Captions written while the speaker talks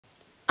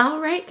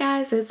Alright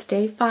guys, it's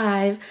day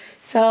 5.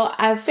 So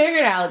I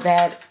figured out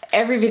that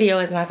every video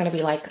is not going to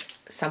be like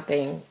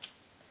something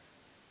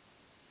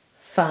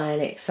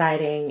fun,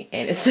 exciting,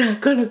 and it's not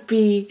going to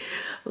be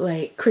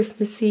like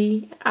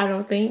Christmassy, I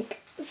don't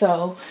think.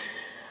 So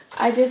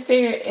I just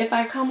figured if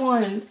I come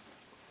on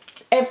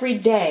every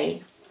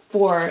day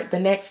for the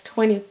next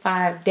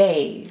 25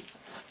 days,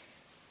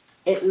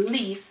 at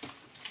least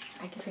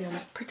I can say I'm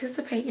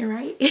participating,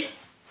 right?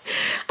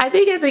 I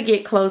think as I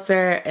get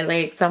closer and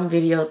like some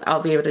videos,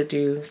 I'll be able to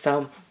do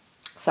some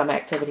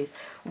activities.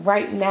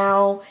 Right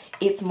now,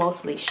 it's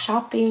mostly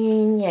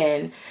shopping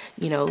and,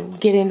 you know,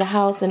 getting the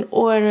house in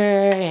order.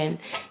 And,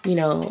 you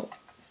know,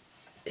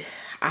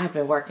 I've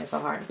been working so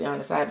hard, to be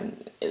honest.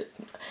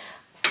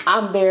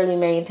 I'm barely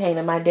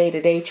maintaining my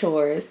day-to-day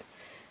chores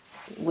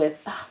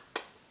with, oh,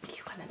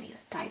 you're gonna need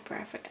a diaper.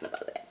 I forgot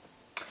about that.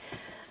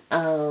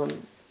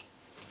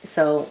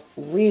 So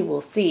we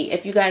will see.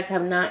 If you guys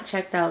have not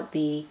checked out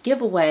the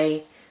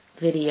giveaway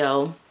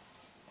video,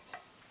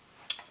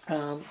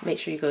 make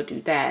sure you go do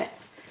that.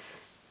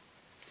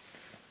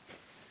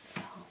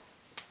 So,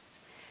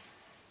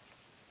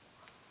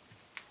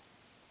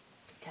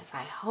 because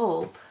I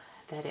hope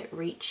that it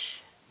reach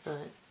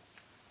the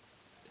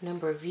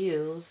number of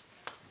views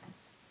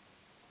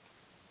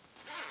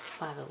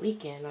by the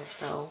weekend or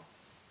so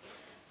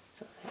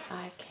that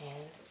I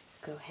can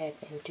go ahead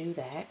and do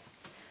that.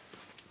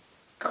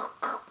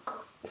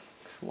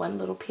 One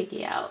little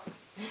piggy out.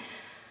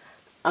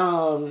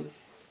 Look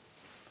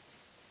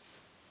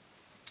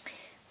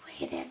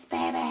at this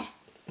baby.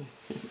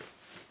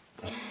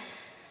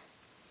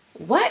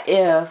 What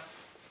if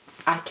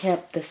I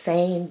kept the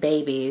same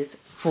babies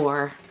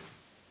for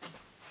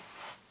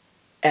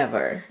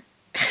ever?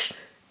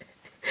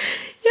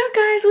 You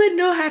guys wouldn't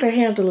know how to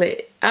handle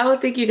it. I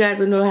don't think you guys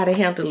would know how to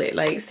handle it,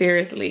 like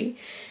seriously,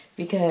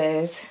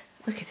 because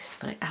look at this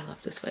foot. I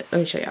love this foot. Let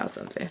me show y'all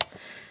something.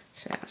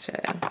 Show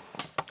y'all.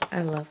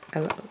 I love,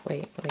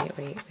 wait. Let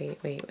me,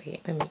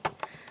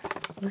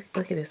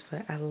 look at this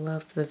foot. I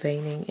love the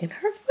veining in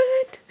her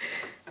foot.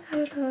 I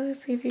don't know,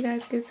 let's see if you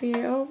guys can see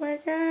it. Oh my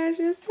gosh,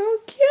 it's so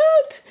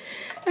cute.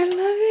 I love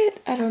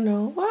it. I don't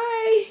know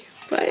why,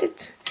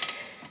 but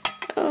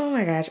oh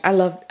my gosh. I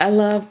love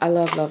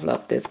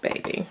this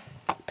baby.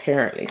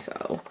 Apparently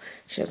so.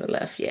 She hasn't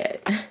left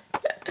yet.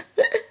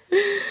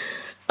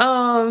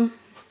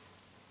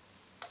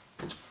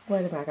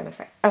 What am I gonna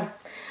say? Oh,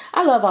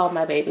 I love all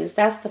my babies.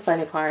 That's the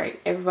funny part.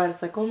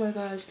 Everybody's like, oh my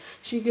gosh,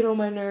 she get on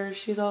my nerves.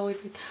 She's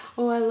always like,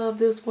 oh, I love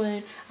this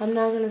one. I'm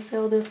not gonna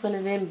sell this one,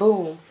 and then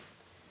boom,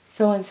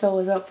 so-and-so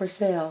is up for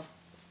sale.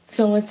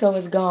 So-and-so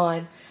is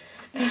gone.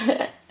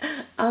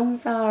 I'm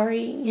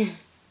sorry.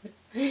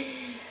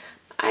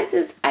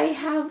 I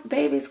have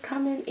babies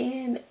coming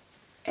in,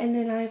 and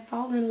then I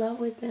fall in love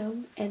with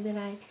them, and then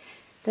I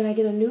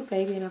get a new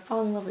baby, and I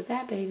fall in love with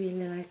that baby,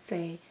 and then I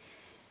say,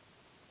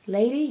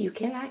 lady, you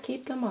cannot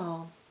keep them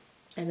all.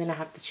 And then I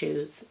have to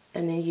choose.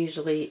 And then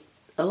usually,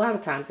 a lot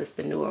of times, it's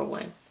the newer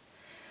one.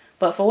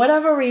 But for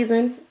whatever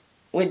reason,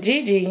 with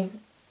Gigi,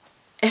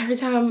 every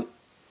time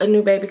a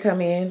new baby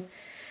come in,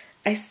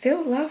 I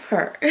still love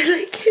her.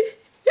 Like,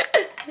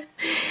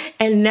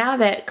 and now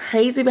that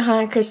crazy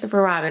behind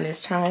Christopher Robin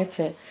is trying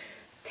to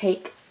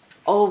take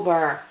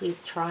over.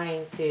 He's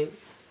trying to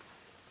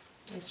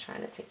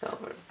take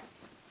over.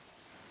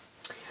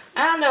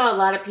 I don't know, a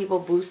lot of people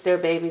boost their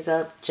babies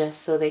up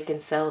just so they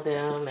can sell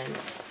them and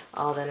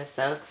all that and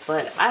stuff.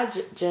 But I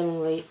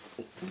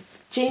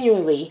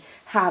genuinely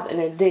have an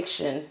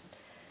addiction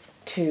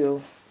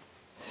to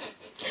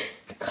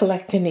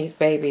collecting these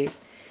babies.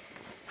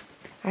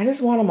 I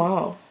just want them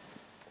all.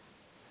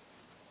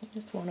 I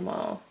just want them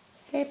all.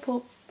 Hey,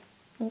 Poop.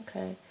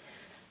 Okay.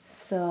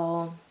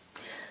 So,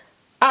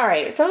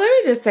 alright. So, let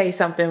me just say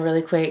something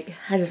really quick.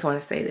 I just want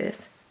to say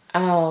this.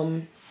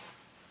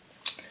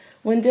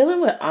 When dealing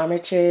with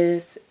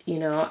armatures, you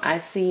know, I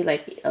see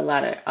like a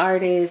lot of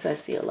artists, I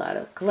see a lot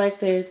of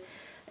collectors,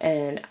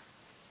 and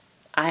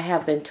I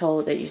have been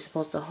told that you're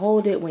supposed to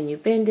hold it when you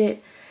bend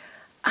it.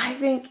 I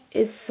think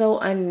it's so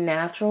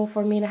unnatural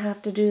for me to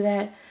have to do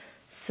that.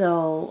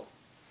 So,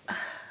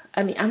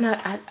 I mean,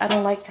 I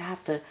don't like to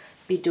have to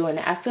be doing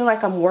that. I feel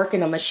like I'm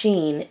working a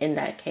machine in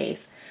that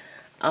case.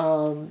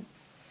 And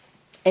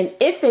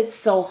if it's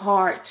so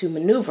hard to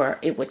maneuver,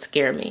 it would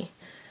scare me.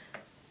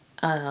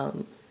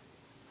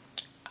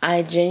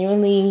 I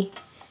genuinely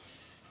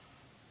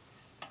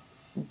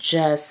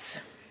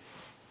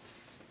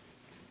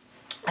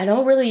I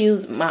don't really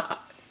use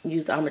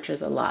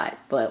armatures a lot,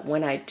 but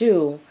when I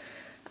do,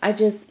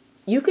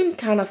 you can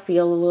kind of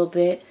feel a little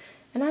bit,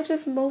 and I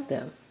just move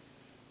them.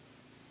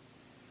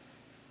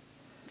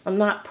 I'm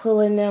not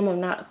pulling them,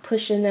 I'm not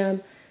pushing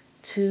them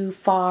too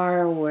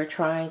far or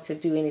trying to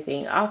do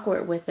anything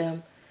awkward with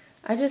them.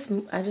 I just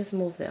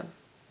move them.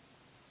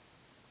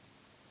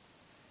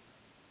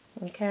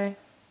 Okay?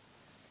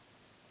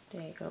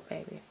 There you go,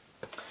 baby.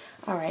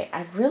 All right,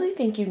 I really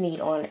think you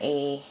need on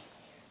a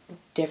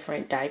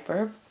different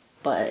diaper,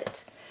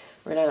 but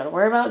we're not gonna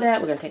worry about that.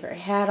 We're gonna take her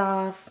hat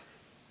off.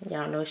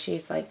 Y'all know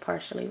she's like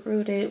partially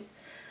rooted.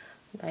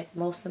 Like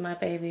most of my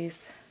babies,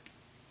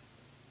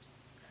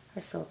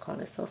 her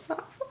silicone is so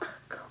soft.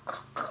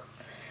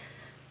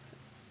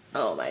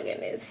 Oh my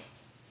goodness.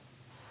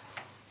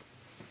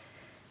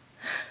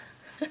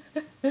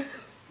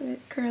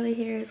 Curly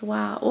hair is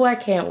wild. Oh, I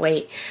can't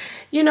wait.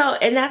 You know,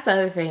 and that's the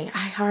other thing.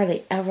 I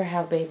hardly ever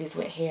have babies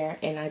with hair,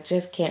 and I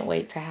just can't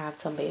wait to have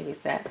some babies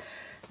that,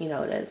 you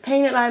know, that's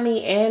painted by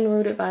me and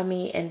rooted by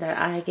me, and that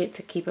I get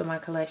to keep in my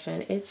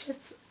collection. It's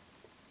just,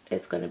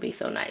 it's going to be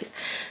so nice.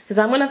 Because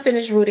I'm going to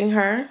finish rooting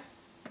her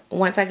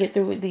once I get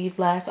through with these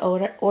last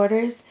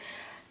orders.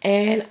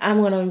 And I'm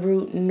going to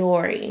root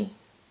Nori.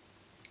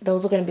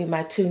 Those are going to be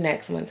my 2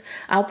 next ones.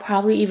 I'll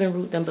probably even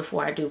root them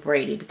before I do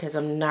Brady, because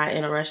I'm not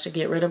in a rush to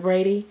get rid of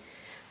Brady,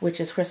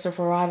 which is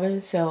Christopher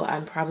Robin. So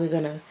I'm probably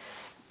going to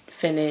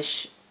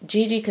finish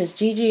Gigi, because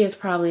Gigi is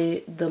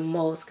probably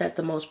got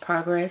the most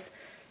progress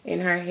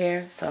in her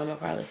hair. So I'm going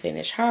to probably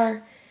finish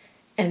her.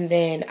 And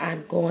then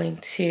I'm going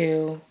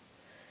to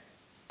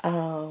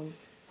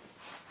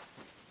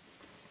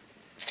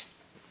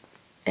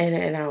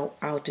and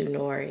I'll do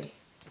Nori.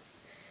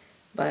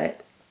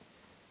 But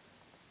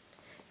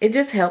it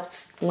just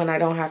helps when I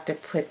don't have to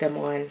put them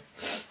on.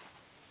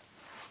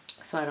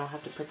 So I don't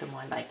have to put them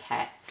on like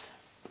hats.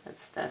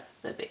 That's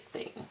the big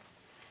thing.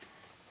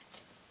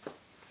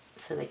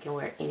 So they can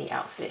wear any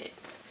outfit.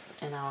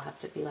 And I don't have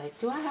to be like,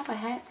 do I have a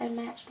hat that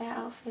matched that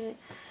outfit?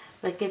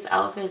 Like, it's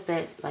outfits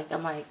that, like,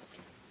 I'm like,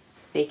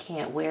 they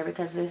can't wear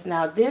because of this.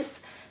 Now this,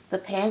 the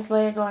pants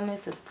leg on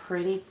this is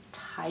pretty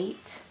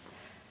tight.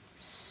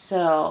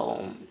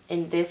 So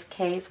in this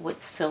case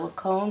with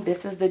silicone,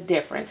 this is the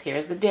difference.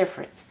 Here's the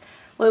difference.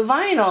 With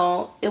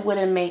vinyl, it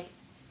wouldn't make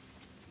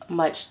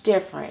much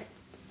different.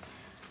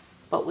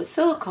 But with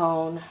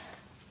silicone,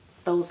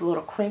 those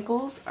little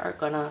crinkles are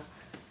gonna,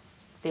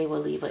 they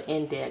will leave an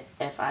indent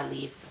if I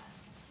leave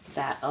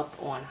that up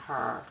on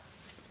her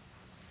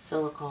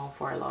silicone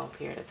for a long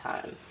period of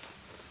time.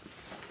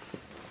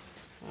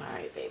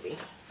 Alright, baby.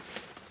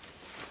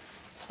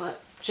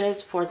 But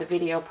just for the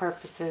video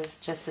purposes,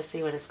 just to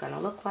see what it's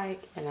gonna look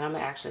like, and then I'm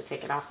gonna actually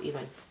take it off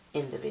even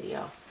in the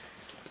video.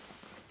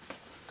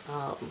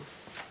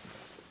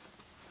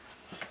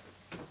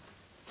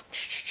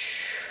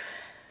 She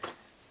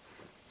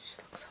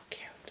looks so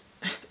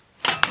cute.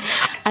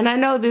 And I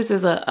know this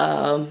is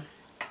a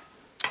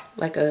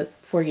like a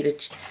for you to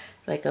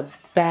like a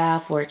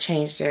bath or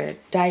change their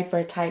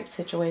diaper type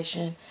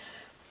situation,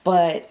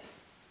 but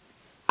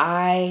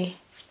I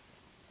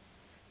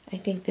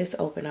think this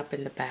open up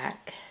in the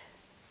back.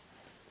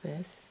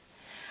 This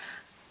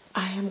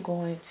I am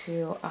going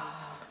to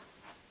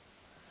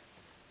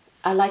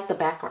I like the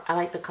background. I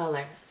like the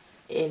color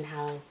in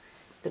how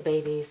the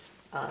baby's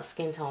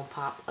skin tone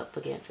pop up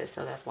against it,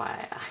 so that's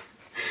why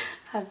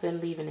I've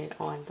been leaving it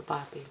on the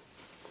boppy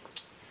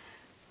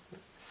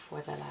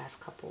for the last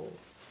couple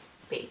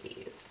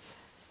babies.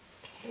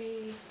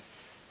 Okay.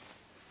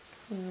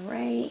 All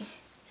right.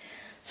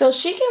 So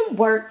she can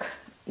work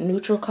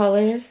neutral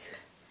colors.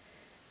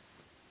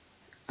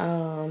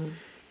 I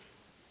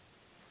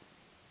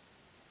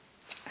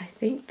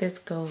think this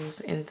goes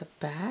in the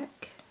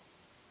back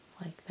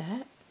like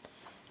that,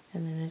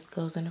 and then this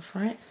goes in the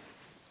front.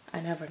 I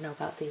never know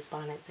about these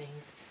bonnet things.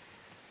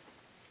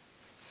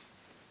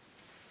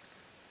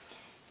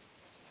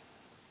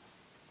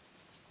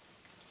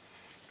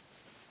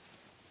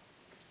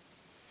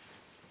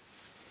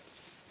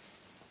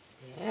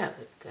 There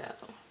we go.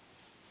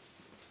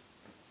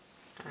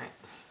 Alright.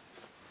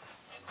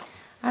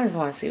 I just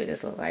want to see what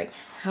this looks like.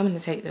 I'm going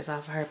to take this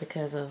off of her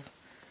because of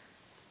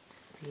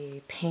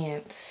the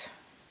pants.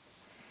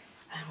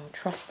 I don't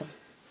trust them.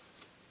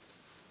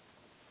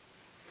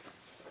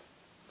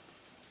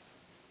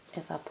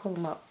 If I pull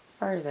them up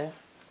further,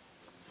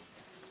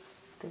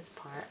 this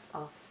part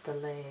off the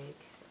leg,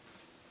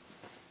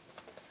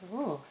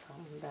 oh,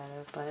 something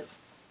better, but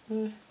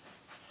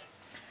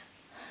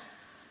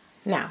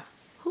now,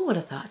 who would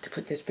have thought to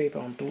put this baby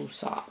on blue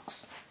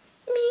socks?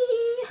 Me.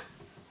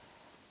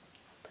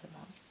 Put her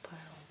on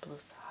blue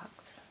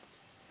socks.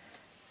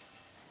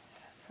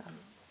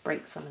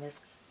 Break some of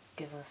this.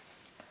 Give us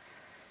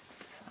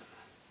some.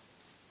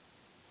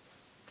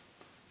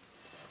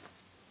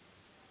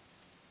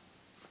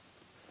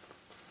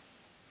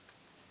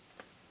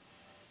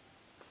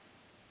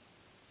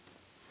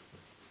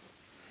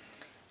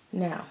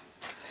 Now,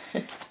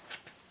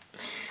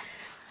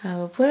 I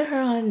will put her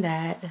on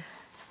that,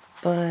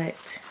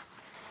 but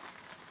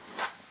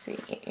let's see.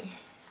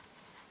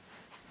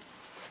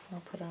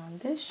 I'll put on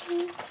this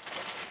shoe,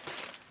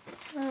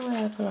 or will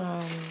I put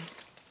on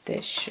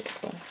this shoe?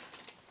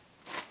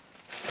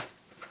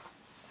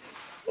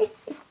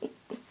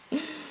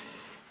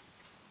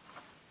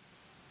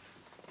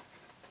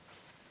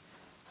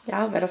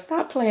 Y'all better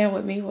stop playing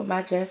with me with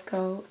my dress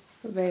code,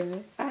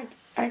 baby.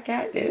 I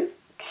got this.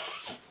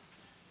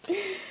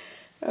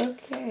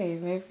 Okay,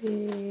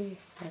 maybe,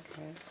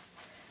 okay,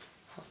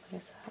 open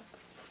this up.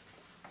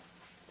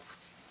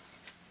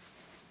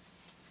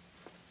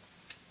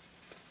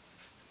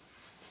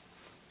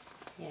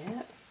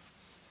 Yeah.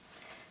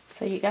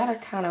 So you gotta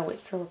kind of, with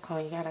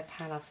silicone, you gotta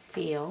kind of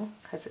feel,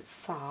 because it's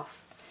soft.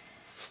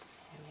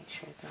 And make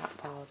sure it's not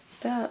balled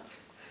up.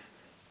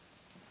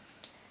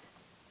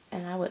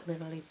 And I would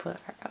literally put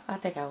her, I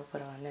think I would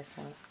put her on this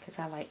one, because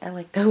I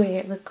like the way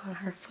it looked on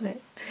her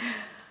foot.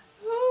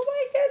 Oh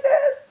my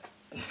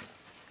goodness.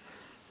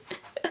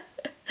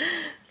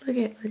 Look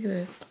at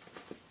this.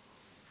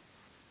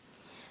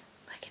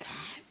 Look at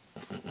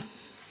that.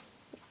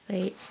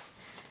 Wait.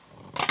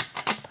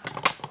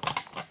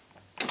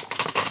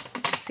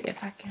 Let's see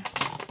if I can.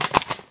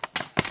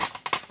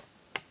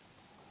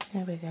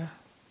 There we go.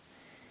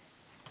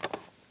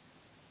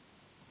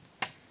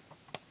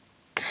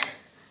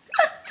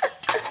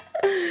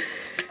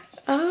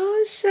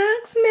 Oh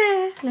shucks,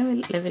 man.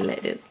 Let me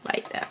let this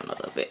light down a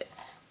little bit.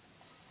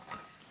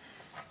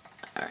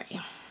 All right.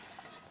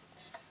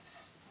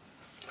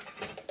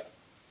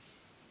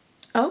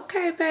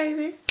 Okay,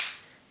 baby.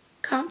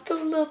 Come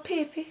through, little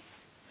Pippi.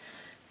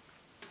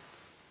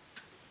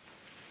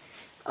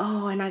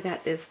 Oh, and I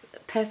got this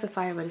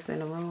pacifier, but it's in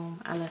the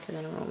room. I left it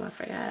in the room. I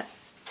forgot.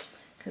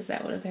 Because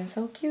that would have been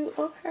so cute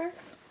on her.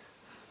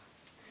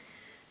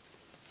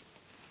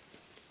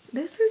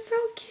 This is so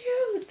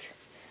cute.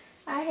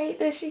 I hate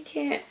that she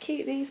can't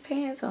keep these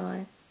pants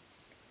on.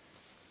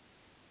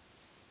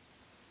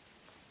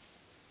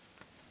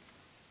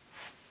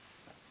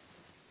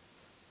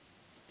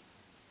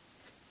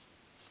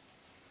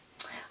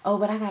 Oh,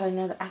 but I got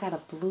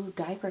a blue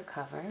diaper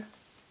cover.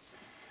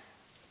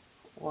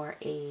 Or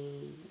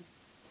a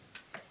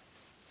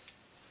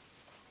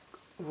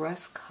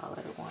rust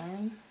colored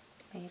one,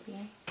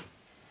 maybe.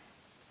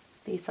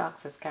 These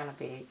socks is kind of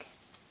big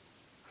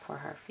for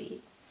her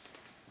feet.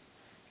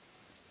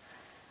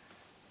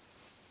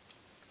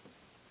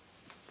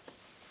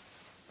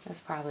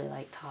 That's probably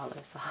like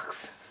taller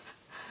socks.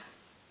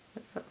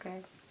 It's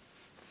okay.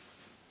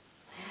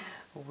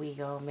 We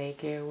gonna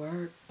make it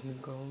work. We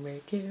gonna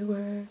make it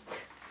work.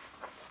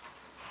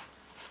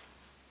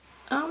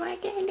 Oh my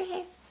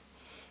goodness.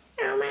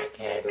 Oh my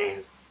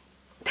goodness.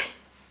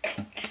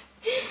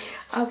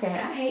 Okay,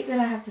 I hate that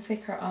I have to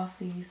take her off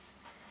these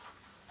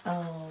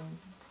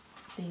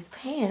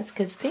pants,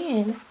 because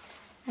then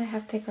I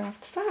have to take her off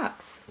the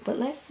socks. But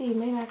let's see,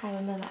 maybe I got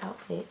another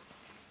outfit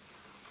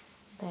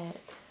that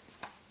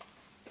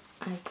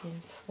I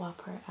can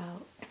swap her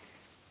out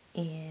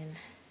in.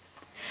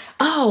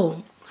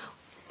 Oh,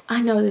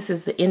 I know this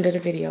is the end of the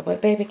video,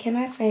 but baby, can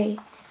I say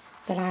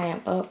that I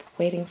am up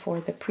waiting for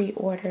the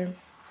pre-order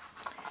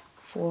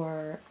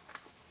for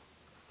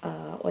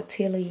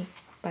Ottilie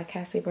by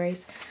Cassie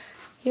Brace.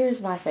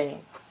 Here's my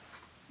thing,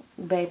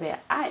 baby.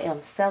 I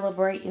am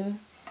celebrating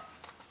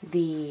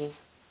I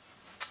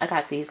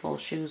got these little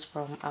shoes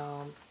from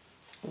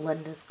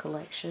Linda's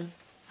collection.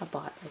 I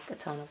bought like a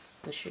ton of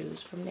the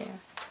shoes from there.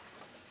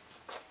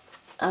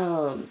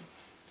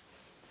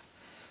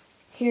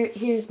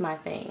 Here's my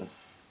thing.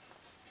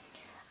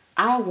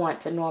 I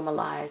want to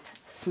normalize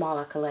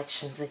smaller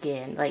collections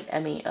again. Like, I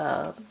mean,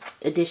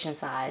 edition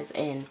size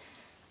and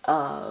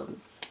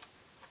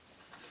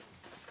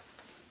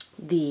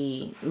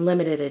the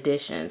limited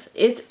editions.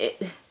 It's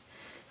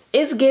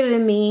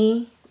giving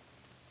me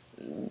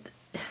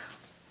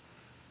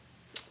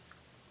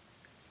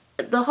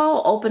the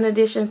whole open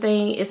edition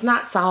thing. It's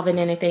not solving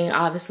anything.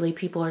 Obviously,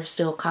 people are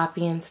still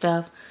copying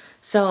stuff.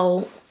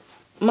 So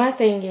my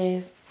thing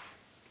is,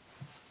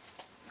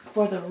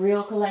 for the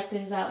real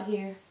collectors out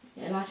here,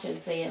 and I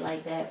shouldn't say it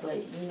like that, but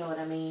you know what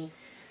I mean,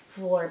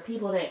 for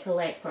people that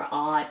collect for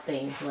odd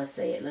things, let's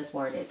say it, let's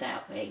word it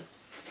that way,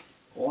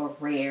 or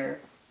rare,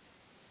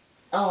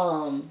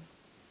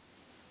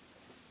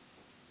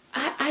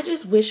 I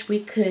just wish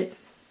we could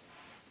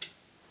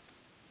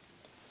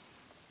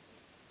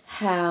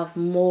have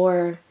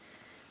more,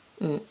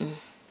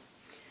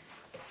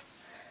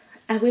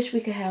 I wish we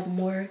could have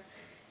more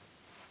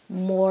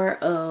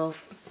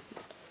of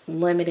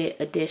limited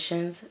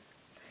editions.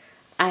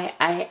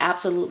 I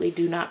absolutely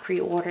do not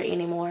pre-order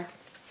anymore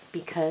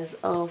because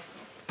of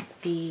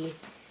the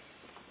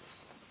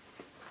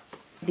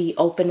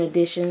open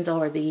editions,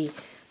 or the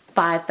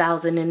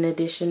 5,000 in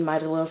edition,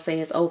 might as well say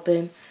it's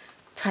open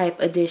type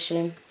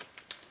edition.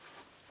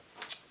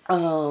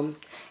 And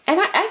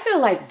I feel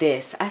like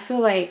this. I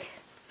feel like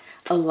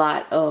a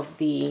lot of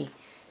the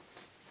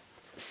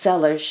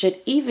sellers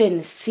should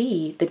even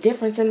see the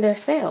difference in their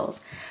sales.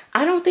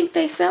 I don't think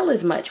they sell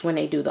as much when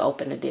they do the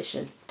open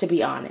edition, to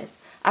be honest.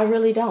 I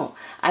really don't.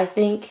 I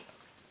think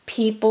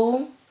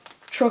people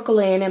trickle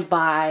in and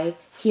buy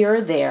here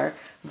or there,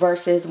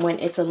 versus when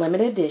it's a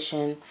limited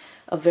edition,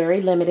 a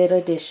very limited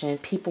edition,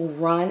 people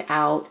run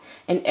out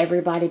and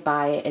everybody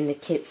buy it and the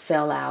kits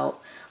sell out,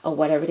 or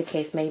whatever the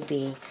case may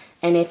be.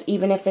 And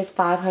even if it's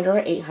 500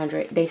 or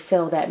 800, they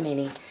sell that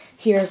many.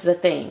 Here's the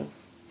thing.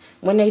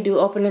 When they do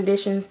open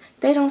editions,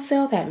 they don't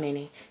sell that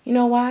many. You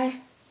know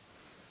why?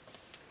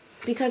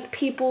 Because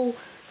people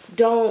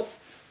don't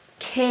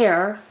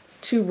care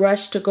to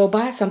rush to go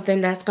buy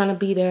something that's going to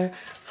be there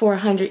for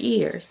 100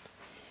 years.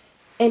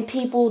 And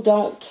people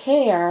don't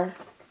care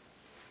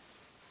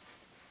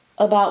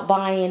about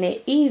buying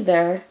it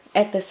either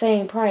at the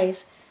same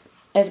price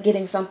as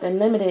getting something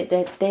limited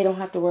that they don't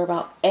have to worry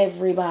about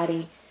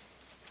everybody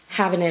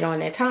having it on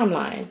their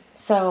timeline.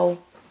 So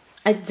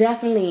I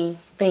definitely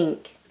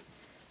think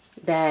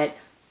that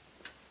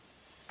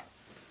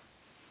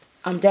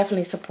I'm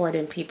definitely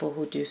supporting people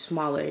who do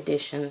smaller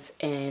editions,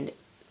 and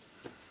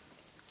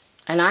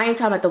I ain't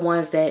talking about the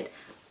ones that,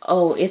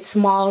 oh, it's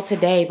small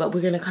today, but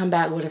we're going to come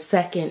back with a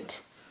second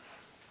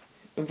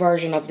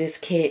version of this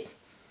kit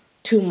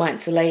 2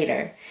 months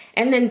later.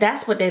 And then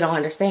that's what they don't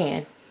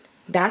understand.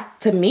 That,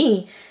 to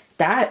me,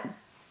 that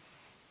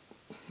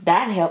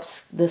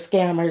helps the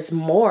scammers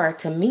more,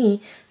 to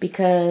me,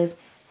 because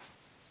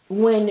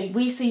when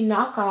we see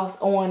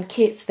knockoffs on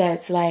kits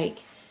that's like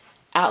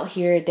out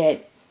here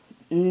that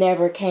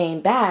never came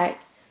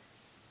back,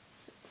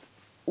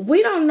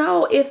 we don't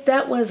know if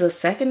that was a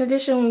second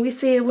edition. When we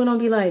see it, we don't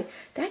be like,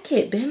 that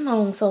kit been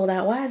long sold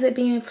out. Why is it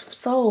being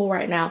sold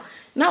right now?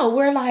 No,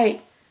 we're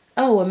like,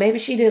 oh, well, maybe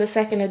she did a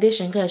second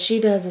edition because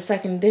she does a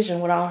second edition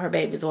with all her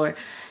babies, or,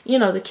 you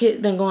know, the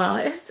kit been going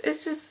on.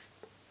 It's just,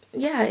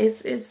 yeah,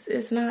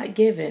 it's not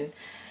given.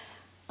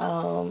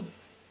 So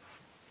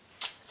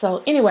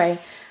anyway,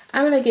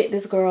 I'm gonna get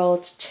this girl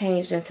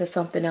changed into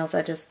something else.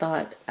 I just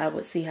thought I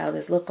would see how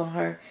this look on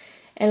her,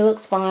 and it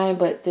looks fine,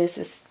 but this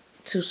is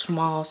too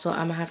small, so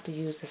I'm gonna have to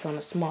use this on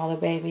a smaller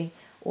baby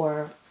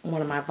or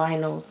one of my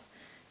vinyls,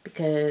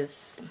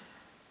 because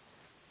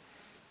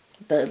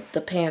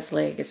the pants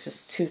leg is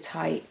just too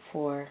tight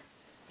for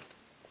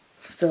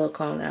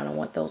silicone. I don't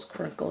want those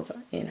crinkles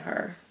in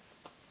her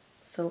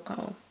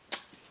silicone.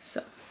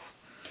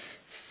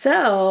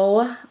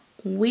 So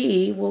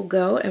we will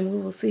go, and we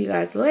will see you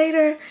guys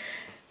later.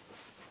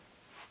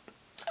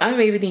 I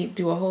maybe need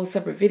to do a whole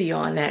separate video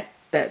on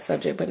that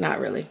subject, but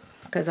not really,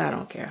 because I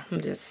don't care. I'm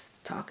just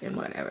talking,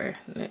 whatever.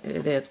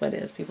 It is what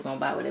it is. People gonna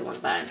buy what they want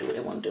to buy and do what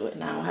they want to do it,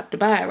 and I don't have to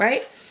buy it,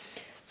 right?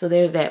 So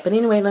there's that. But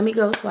anyway, let me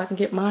go so I can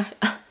get my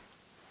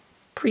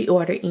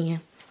pre-order in,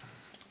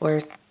 or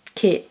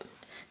kit,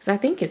 because I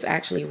think it's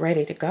actually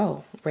ready to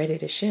go, ready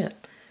to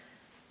ship,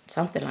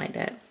 something like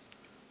that.